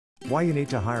Why you need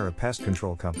to hire a pest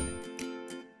control company.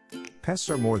 Pests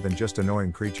are more than just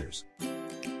annoying creatures.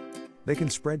 They can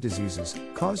spread diseases,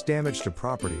 cause damage to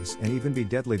properties, and even be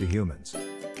deadly to humans.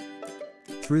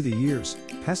 Through the years,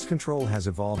 pest control has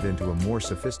evolved into a more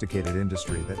sophisticated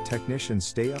industry that technicians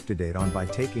stay up to date on by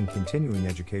taking continuing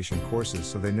education courses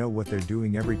so they know what they're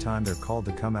doing every time they're called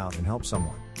to come out and help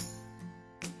someone.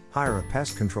 Hire a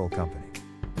pest control company.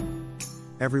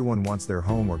 Everyone wants their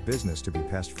home or business to be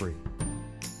pest-free.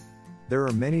 There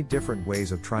are many different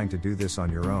ways of trying to do this on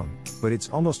your own, but it's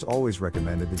almost always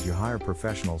recommended that you hire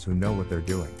professionals who know what they're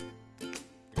doing.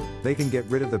 They can get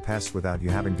rid of the pests without you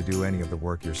having to do any of the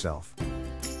work yourself.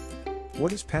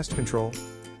 What is pest control?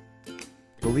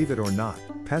 Believe it or not,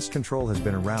 pest control has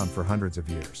been around for hundreds of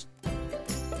years.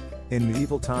 In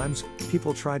medieval times,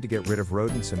 people tried to get rid of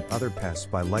rodents and other pests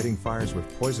by lighting fires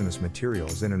with poisonous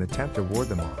materials in an attempt to ward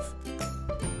them off.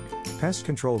 Pest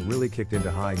control really kicked into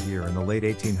high gear in the late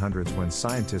 1800s when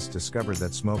scientists discovered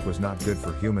that smoke was not good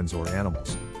for humans or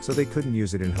animals, so they couldn't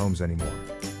use it in homes anymore.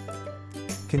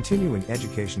 Continuing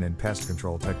education in pest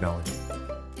control technology.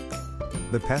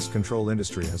 The pest control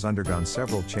industry has undergone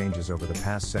several changes over the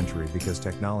past century because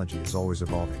technology is always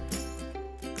evolving.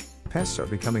 Pests are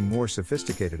becoming more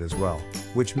sophisticated as well,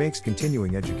 which makes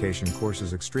continuing education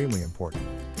courses extremely important.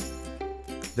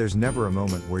 There's never a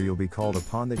moment where you'll be called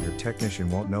upon that your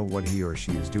technician won't know what he or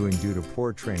she is doing due to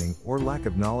poor training or lack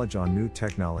of knowledge on new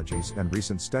technologies and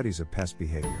recent studies of pest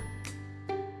behavior.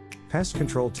 Pest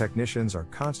control technicians are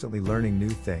constantly learning new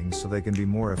things so they can be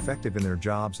more effective in their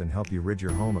jobs and help you rid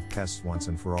your home of pests once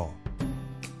and for all.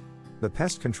 The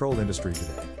pest control industry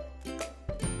today.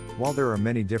 While there are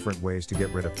many different ways to get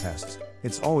rid of pests,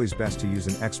 it's always best to use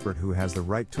an expert who has the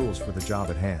right tools for the job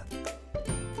at hand.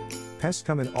 Pests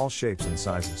come in all shapes and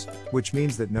sizes, which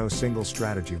means that no single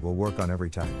strategy will work on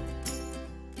every type.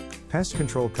 Pest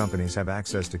control companies have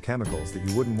access to chemicals that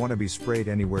you wouldn't want to be sprayed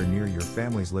anywhere near your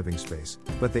family's living space,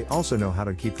 but they also know how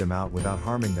to keep them out without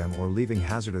harming them or leaving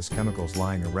hazardous chemicals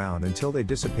lying around until they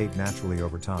dissipate naturally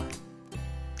over time.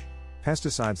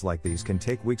 Pesticides like these can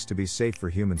take weeks to be safe for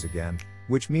humans again,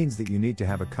 which means that you need to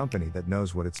have a company that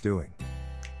knows what it's doing.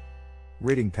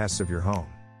 Ridding pests of your home.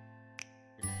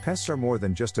 Pests are more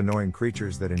than just annoying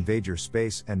creatures that invade your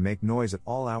space and make noise at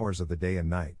all hours of the day and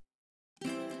night.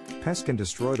 Pests can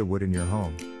destroy the wood in your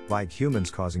home, bite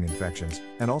humans causing infections,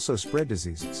 and also spread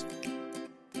diseases.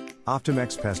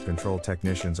 Optimex pest control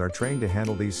technicians are trained to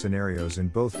handle these scenarios in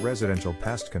both residential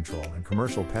pest control and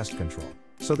commercial pest control,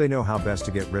 so they know how best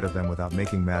to get rid of them without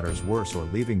making matters worse or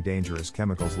leaving dangerous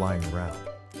chemicals lying around.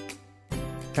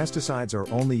 Pesticides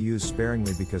are only used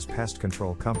sparingly because pest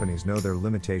control companies know their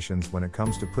limitations when it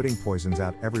comes to putting poisons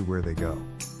out everywhere they go.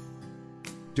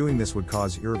 Doing this would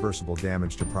cause irreversible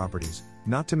damage to properties,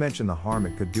 not to mention the harm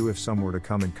it could do if some were to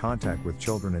come in contact with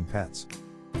children and pets.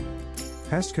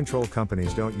 Pest control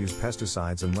companies don't use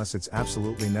pesticides unless it's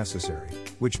absolutely necessary,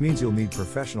 which means you'll need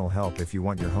professional help if you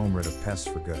want your home rid of pests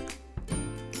for good.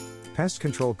 Pest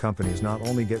control companies not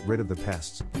only get rid of the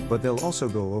pests, but they'll also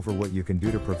go over what you can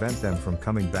do to prevent them from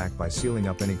coming back by sealing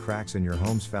up any cracks in your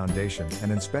home's foundation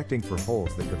and inspecting for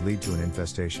holes that could lead to an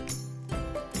infestation.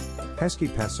 Pesky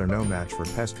pests are no match for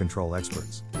pest control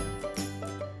experts.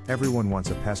 Everyone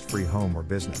wants a pest-free home or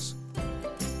business.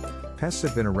 Pests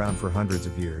have been around for hundreds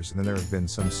of years, and there have been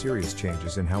some serious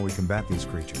changes in how we combat these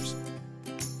creatures.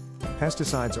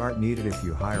 Pesticides aren't needed if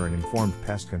you hire an informed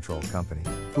pest control company,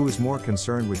 who is more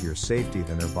concerned with your safety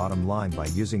than their bottom line by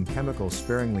using chemicals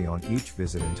sparingly on each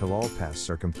visit until all pests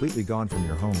are completely gone from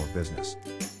your home or business.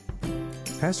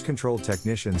 Pest control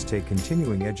technicians take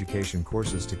continuing education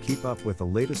courses to keep up with the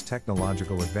latest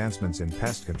technological advancements in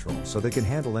pest control so they can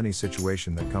handle any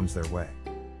situation that comes their way.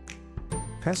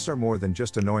 Pests are more than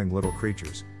just annoying little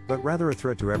creatures, but rather a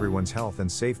threat to everyone's health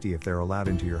and safety if they're allowed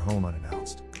into your home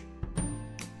unannounced.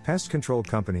 Pest control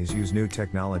companies use new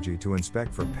technology to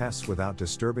inspect for pests without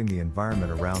disturbing the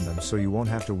environment around them, so you won't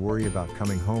have to worry about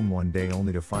coming home one day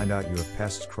only to find out you have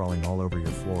pests crawling all over your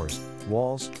floors,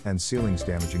 walls, and ceilings,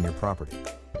 damaging your property.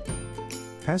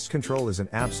 Pest control is an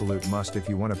absolute must if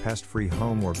you want a pest-free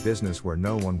home or business where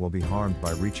no one will be harmed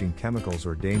by reaching chemicals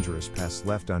or dangerous pests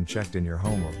left unchecked in your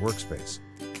home or workspace.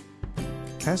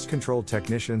 Pest control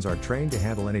technicians are trained to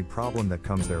handle any problem that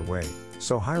comes their way,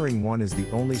 so hiring one is the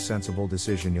only sensible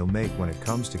decision you'll make when it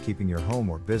comes to keeping your home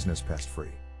or business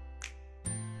pest-free.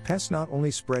 Pests not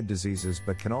only spread diseases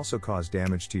but can also cause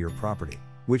damage to your property,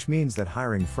 which means that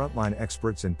hiring frontline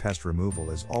experts in pest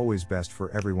removal is always best for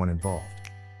everyone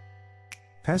involved.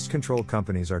 Pest control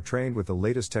companies are trained with the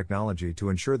latest technology to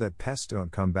ensure that pests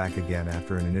don't come back again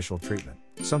after an initial treatment,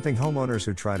 something homeowners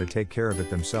who try to take care of it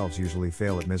themselves usually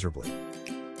fail at miserably.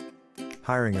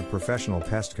 Hiring a professional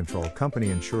pest control company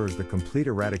ensures the complete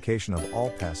eradication of all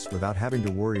pests without having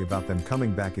to worry about them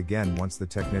coming back again once the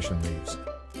technician leaves.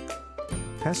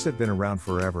 Pests have been around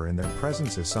forever, and their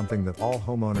presence is something that all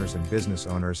homeowners and business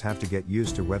owners have to get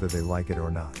used to, whether they like it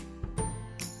or not.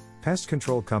 Pest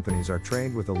control companies are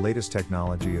trained with the latest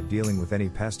technology of dealing with any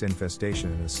pest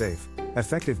infestation in a safe,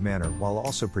 effective manner, while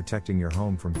also protecting your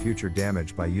home from future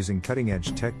damage by using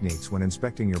cutting-edge techniques when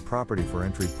inspecting your property for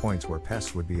entry points where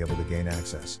pests would be able to gain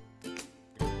access.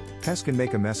 Pests can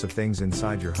make a mess of things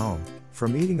inside your home,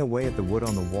 from eating away at the wood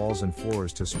on the walls and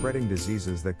floors to spreading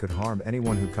diseases that could harm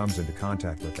anyone who comes into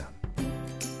contact with them.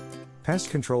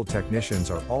 Pest control technicians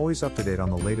are always up to date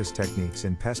on the latest techniques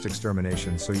in pest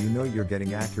extermination, so you know you're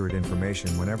getting accurate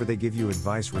information whenever they give you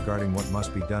advice regarding what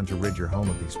must be done to rid your home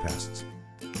of these pests.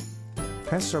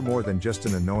 Pests are more than just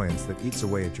an annoyance that eats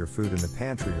away at your food in the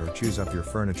pantry or chews up your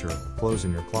furniture or clothes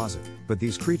in your closet, but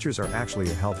these creatures are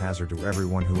actually a health hazard to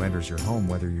everyone who enters your home,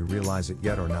 whether you realize it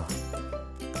yet or not.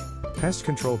 Pest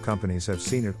control companies have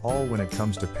seen it all when it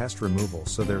comes to pest removal,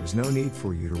 so there is no need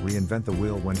for you to reinvent the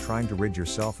wheel when trying to rid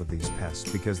yourself of these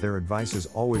pests, because their advice is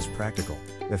always practical,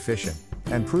 efficient,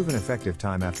 and proven effective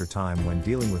time after time when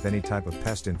dealing with any type of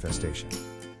pest infestation.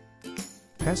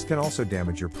 Pests can also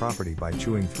damage your property by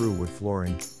chewing through wood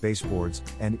flooring, baseboards,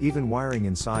 and even wiring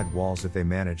inside walls if they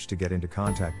manage to get into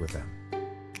contact with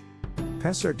them.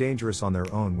 Pests are dangerous on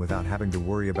their own without having to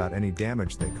worry about any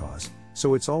damage they cause,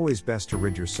 so it's always best to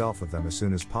rid yourself of them as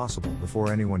soon as possible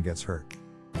before anyone gets hurt.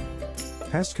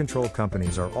 Pest control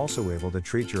companies are also able to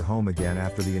treat your home again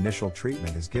after the initial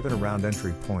treatment is given around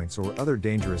entry points or other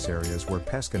dangerous areas where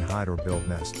pests can hide or build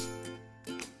nests.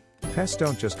 Pests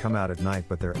don't just come out at night,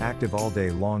 but they're active all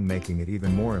day long, making it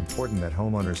even more important that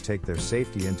homeowners take their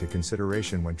safety into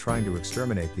consideration when trying to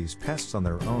exterminate these pests on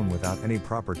their own without any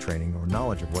proper training or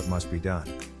knowledge of what must be done.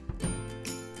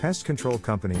 Pest control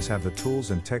companies have the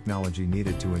tools and technology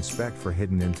needed to inspect for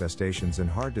hidden infestations in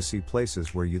hard-to-see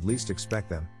places where you'd least expect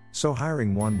them, so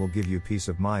hiring one will give you peace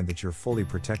of mind that you're fully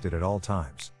protected at all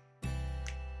times.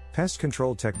 Pest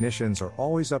control technicians are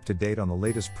always up to date on the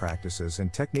latest practices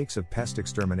and techniques of pest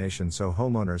extermination, so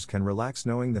homeowners can relax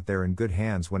knowing that they're in good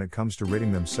hands when it comes to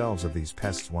ridding themselves of these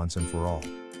pests once and for all.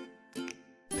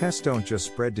 Pests don't just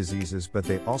spread diseases, but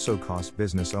they also cost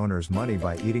business owners money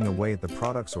by eating away at the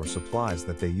products or supplies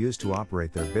that they use to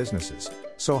operate their businesses,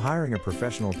 so hiring a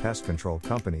professional pest control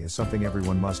company is something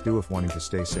everyone must do if wanting to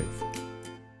stay safe.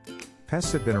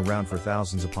 Pests have been around for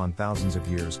thousands upon thousands of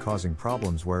years, causing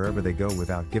problems wherever they go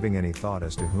without giving any thought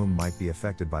as to whom might be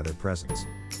affected by their presence.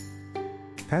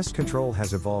 Pest control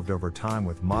has evolved over time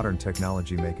with modern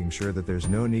technology, making sure that there's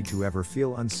no need to ever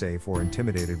feel unsafe or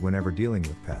intimidated whenever dealing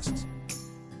with pests.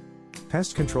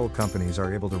 Pest control companies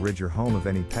are able to rid your home of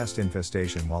any pest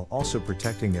infestation while also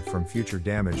protecting it from future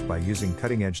damage by using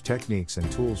cutting-edge techniques and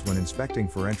tools when inspecting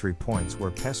for entry points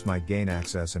where pests might gain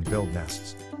access and build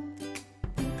nests.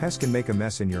 Pests can make a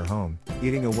mess in your home,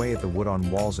 eating away at the wood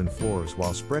on walls and floors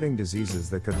while spreading diseases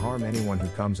that could harm anyone who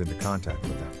comes into contact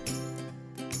with them.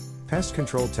 Pest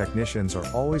control technicians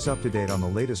are always up to date on the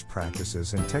latest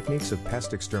practices and techniques of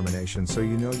pest extermination, so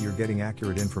you know you're getting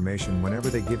accurate information whenever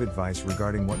they give advice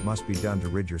regarding what must be done to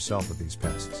rid yourself of these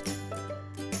pests.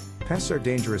 Pests are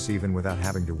dangerous even without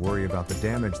having to worry about the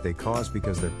damage they cause,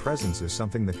 because their presence is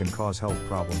something that can cause health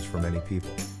problems for many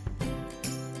people.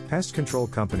 Pest control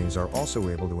companies are also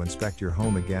able to inspect your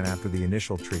home again after the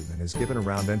initial treatment is given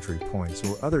around entry points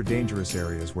or other dangerous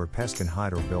areas where pests can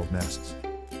hide or build nests.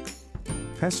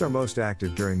 Pests are most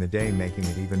active during the day, making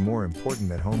it even more important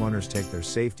that homeowners take their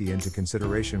safety into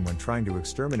consideration when trying to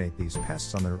exterminate these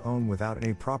pests on their own without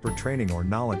any proper training or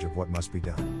knowledge of what must be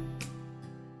done.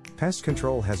 Pest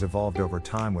control has evolved over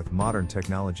time with modern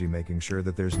technology, making sure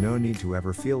that there's no need to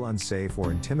ever feel unsafe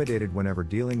or intimidated whenever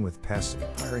dealing with pests.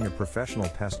 Hiring a professional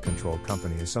pest control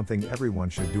company is something everyone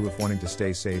should do if wanting to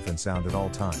stay safe and sound at all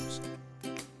times.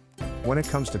 When it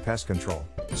comes to pest control,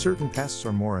 certain pests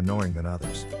are more annoying than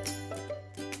others.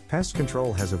 Pest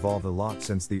control has evolved a lot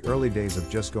since the early days of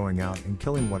just going out and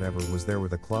killing whatever was there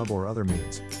with a club or other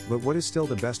means, but what is still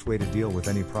the best way to deal with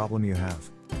any problem you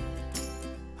have?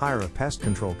 Hire a pest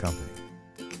control company.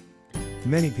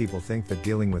 Many people think that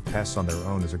dealing with pests on their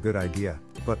own is a good idea,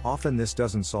 but often this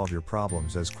doesn't solve your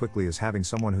problems as quickly as having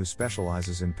someone who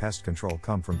specializes in pest control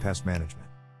come from pest management.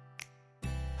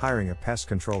 Hiring a pest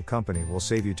control company will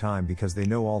save you time because they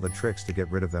know all the tricks to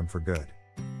get rid of them for good.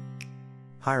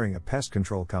 Hiring a pest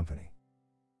control company.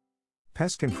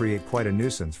 Pests can create quite a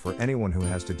nuisance for anyone who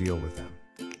has to deal with them.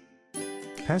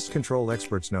 Pest control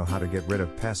experts know how to get rid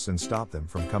of pests and stop them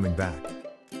from coming back.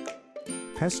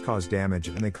 Pests cause damage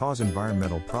and they cause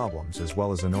environmental problems as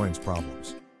well as annoyance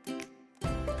problems.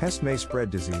 Pests may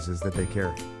spread diseases that they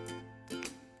carry.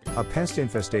 A pest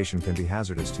infestation can be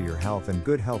hazardous to your health, and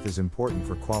good health is important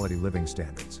for quality living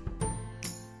standards.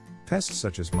 Pests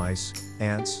such as mice,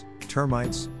 ants,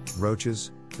 termites,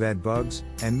 roaches, bed bugs,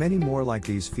 and many more like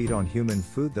these feed on human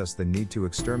food, thus the need to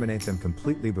exterminate them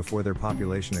completely before their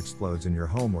population explodes in your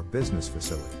home or business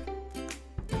facility.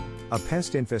 A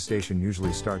pest infestation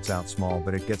usually starts out small,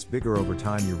 but it gets bigger over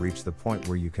time. You reach the point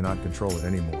where you cannot control it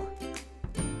anymore.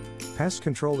 Pest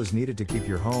control is needed to keep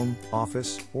your home,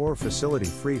 office, or facility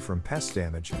free from pest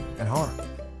damage and harm.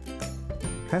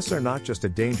 Pests are not just a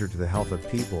danger to the health of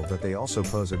people, but they also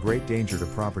pose a great danger to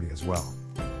property as well.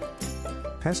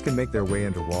 Pests can make their way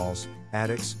into walls,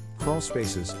 attics, crawl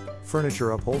spaces,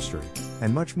 furniture, upholstery,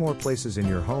 and much more places in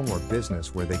your home or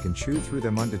business, where they can chew through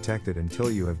them undetected until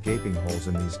you have gaping holes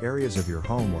in these areas of your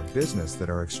home or business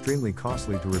that are extremely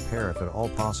costly to repair if at all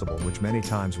possible, which many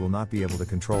times will not be able to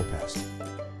control pests.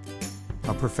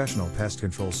 A professional pest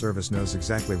control service knows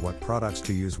exactly what products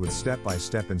to use, with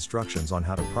step-by-step instructions on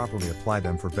how to properly apply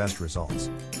them for best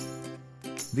results.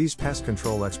 These pest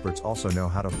control experts also know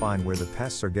how to find where the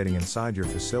pests are getting inside your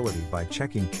facility by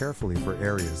checking carefully for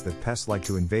areas that pests like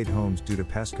to invade homes due to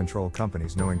pest control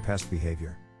companies knowing pest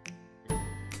behavior.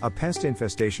 A pest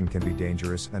infestation can be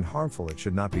dangerous and harmful. It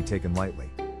should not be taken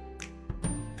lightly.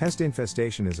 Pest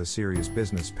infestation is a serious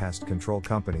business. Pest control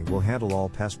company will handle all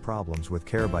pest problems with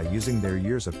care by using their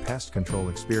years of pest control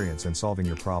experience in solving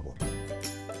your problem.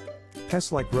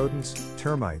 Pests like rodents,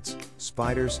 termites,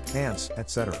 spiders, ants,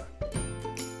 etc.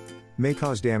 may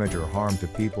cause damage or harm to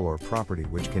people or property,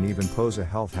 which can even pose a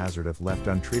health hazard if left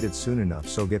untreated soon enough.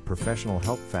 So get professional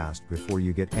help fast before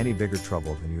you get any bigger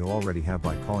trouble than you already have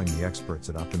by calling the experts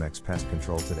at Optimex Pest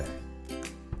Control today.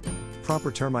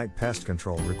 Proper termite pest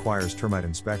control requires termite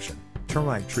inspection,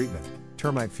 termite treatment,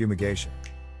 termite fumigation.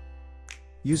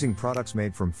 Using products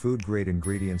made from food-grade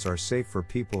ingredients are safe for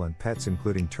people and pets,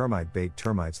 including termite bait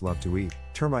termites love to eat,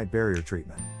 termite barrier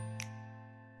treatment.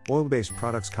 Oil-based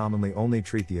products commonly only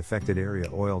treat the affected area.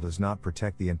 Oil does not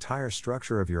protect the entire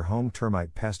structure of your home.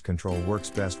 Termite pest control works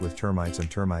best with termites and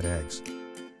termite eggs.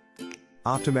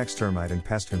 Optimex Termite and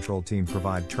Pest Control Team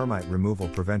provide termite removal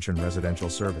prevention residential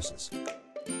services.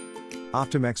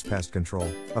 Optimex Pest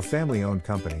Control, a family-owned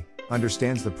company,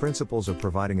 understands the principles of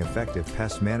providing effective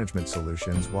pest management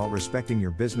solutions while respecting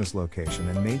your business location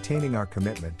and maintaining our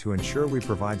commitment to ensure we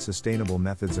provide sustainable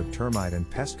methods of termite and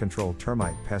pest control.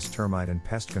 Termite pest, termite and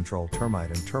pest control,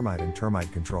 termite and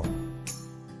termite control.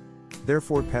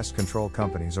 Therefore, pest control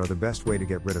companies are the best way to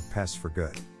get rid of pests for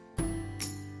good.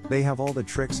 They have all the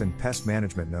tricks, and pest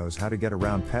management knows how to get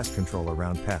around pest control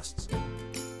around pests.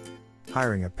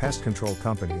 Hiring a pest control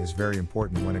company is very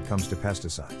important when it comes to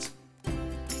pesticides.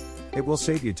 It will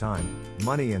save you time,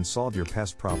 money, and solve your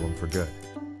pest problem for good.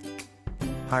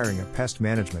 Hiring a pest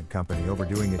management company over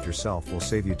doing it yourself will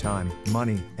save you time,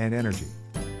 money, and energy.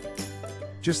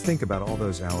 Just think about all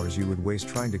those hours you would waste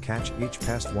trying to catch each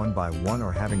pest one by one,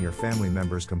 or having your family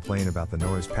members complain about the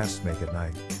noise pests make at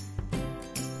night.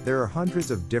 There are hundreds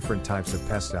of different types of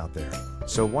pests out there,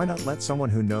 so why not let someone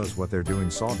who knows what they're doing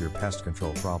solve your pest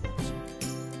control problems?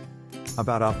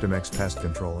 About Optimex Pest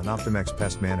Control and Optimex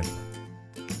Pest Management.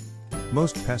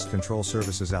 Most pest control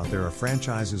services out there are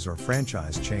franchises or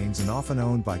franchise chains, and often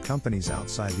owned by companies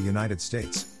outside the United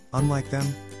States. Unlike them,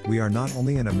 we are not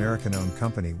only an American-owned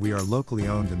company, we are locally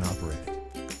owned and operated.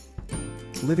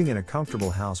 Living in a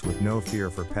comfortable house with no fear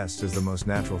for pests is the most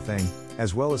natural thing,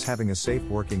 as well as having a safe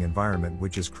working environment,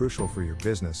 which is crucial for your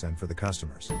business and for the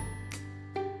customers.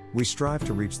 We strive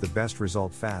to reach the best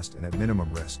result fast and at minimum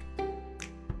risk.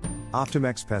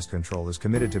 Optimex Pest Control is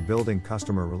committed to building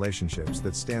customer relationships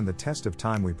that stand the test of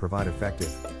time. We provide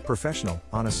effective, professional,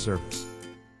 honest service.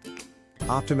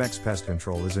 Optimex Pest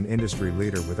Control is an industry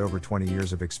leader with over 20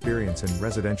 years of experience in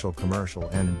residential, commercial,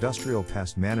 and industrial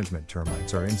pest management.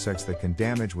 Termites are insects that can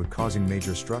damage wood, causing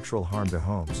major structural harm to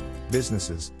homes,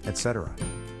 businesses, etc.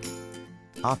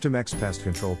 Optimex Pest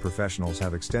Control professionals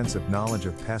have extensive knowledge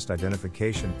of pest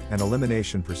identification and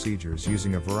elimination procedures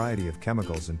using a variety of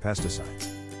chemicals and pesticides.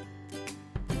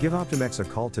 Give Optimex a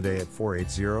call today at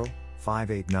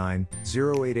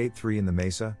 480-589-0883 in the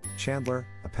Mesa, Chandler,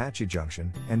 Apache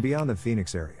Junction, and beyond the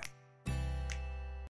Phoenix area.